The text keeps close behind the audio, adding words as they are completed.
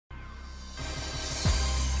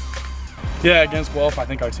Yeah, against Guelph, I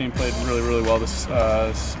think our team played really well this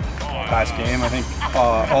past game. I think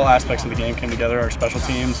all aspects of the game came together. Our special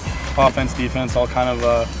teams, offense, defense, all kind of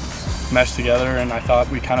meshed together, and I thought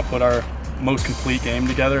we kind of put our most complete game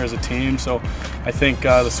together as a team. So I think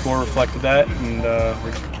the score reflected that, and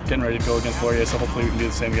we're getting ready to go against Laurier, so hopefully we can do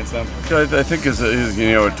the same against them. I think as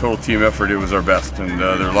a total team effort, it was our best, and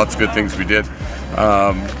there are lots of good things we did.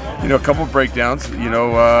 A couple of breakdowns. We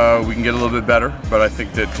can get a little bit better, but I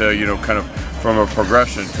think that kind of from a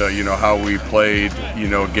progression to how we played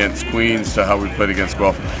against Queens to how we played against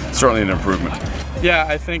Guelph, certainly an improvement. Yeah,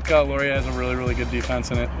 I think Laurier has a really good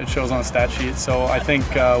defense, and it shows on the stat sheet. So I think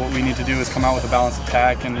what we need to do is come out with a balanced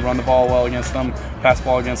attack and run the ball well against them, pass the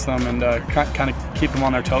ball against them, and kind of keep them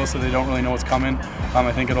on their toes so they don't really know what's coming.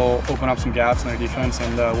 I think it'll open up some gaps in their defense,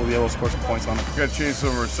 and we'll be able to score some points on them. We've got to change some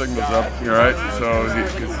of our signals up, you're right?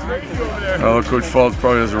 So Coach Falls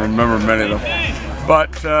probably doesn't remember many of them.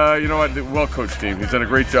 But you know what, well-coached team. He's done a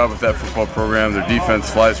great job with that football program. Their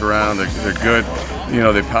defense flies around. They're good.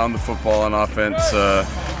 They pound the football on offense. A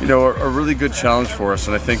really good challenge for us.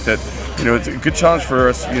 And I think that it's a good challenge for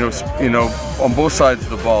us. On both sides of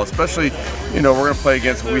the ball. Especially, we're going to play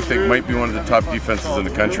against what we think might be one of the top defenses in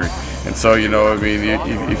the country. And so,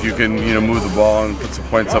 if you can, move the ball and put some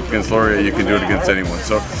points up against Laurier, you can do it against anyone.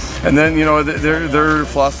 So, and then, their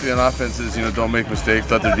philosophy on offense is, don't make mistakes.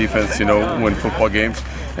 Let their defense, win football games,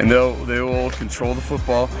 and they will control the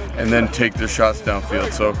football and then take their shots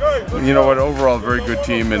downfield. So, overall, very good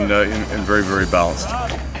team and very balanced.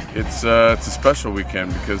 It's a special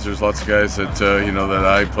weekend because there's lots of guys that that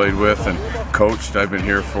I played with and coached. I've been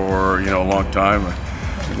here for a long time.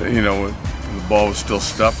 The ball was still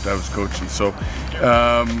stuffed. I was coaching, so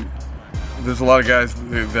there's a lot of guys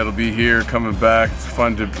that'll be here coming back. It's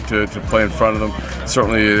fun to play in front of them.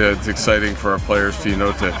 Certainly, it's exciting for our players to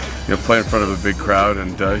play in front of a big crowd,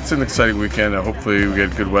 and it's an exciting weekend. Hopefully, we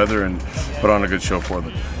get good weather and put on a good show for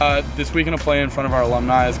them. This weekend of playing in front of our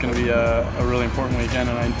alumni is going to be a really important weekend,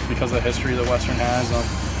 and because of the history that Western has,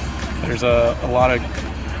 there's a lot of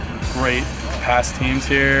great past teams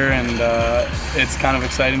here, and it's kind of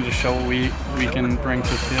exciting to show what we can bring to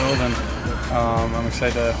the field, and I'm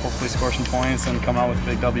excited to hopefully score some points and come out with a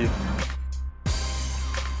big W.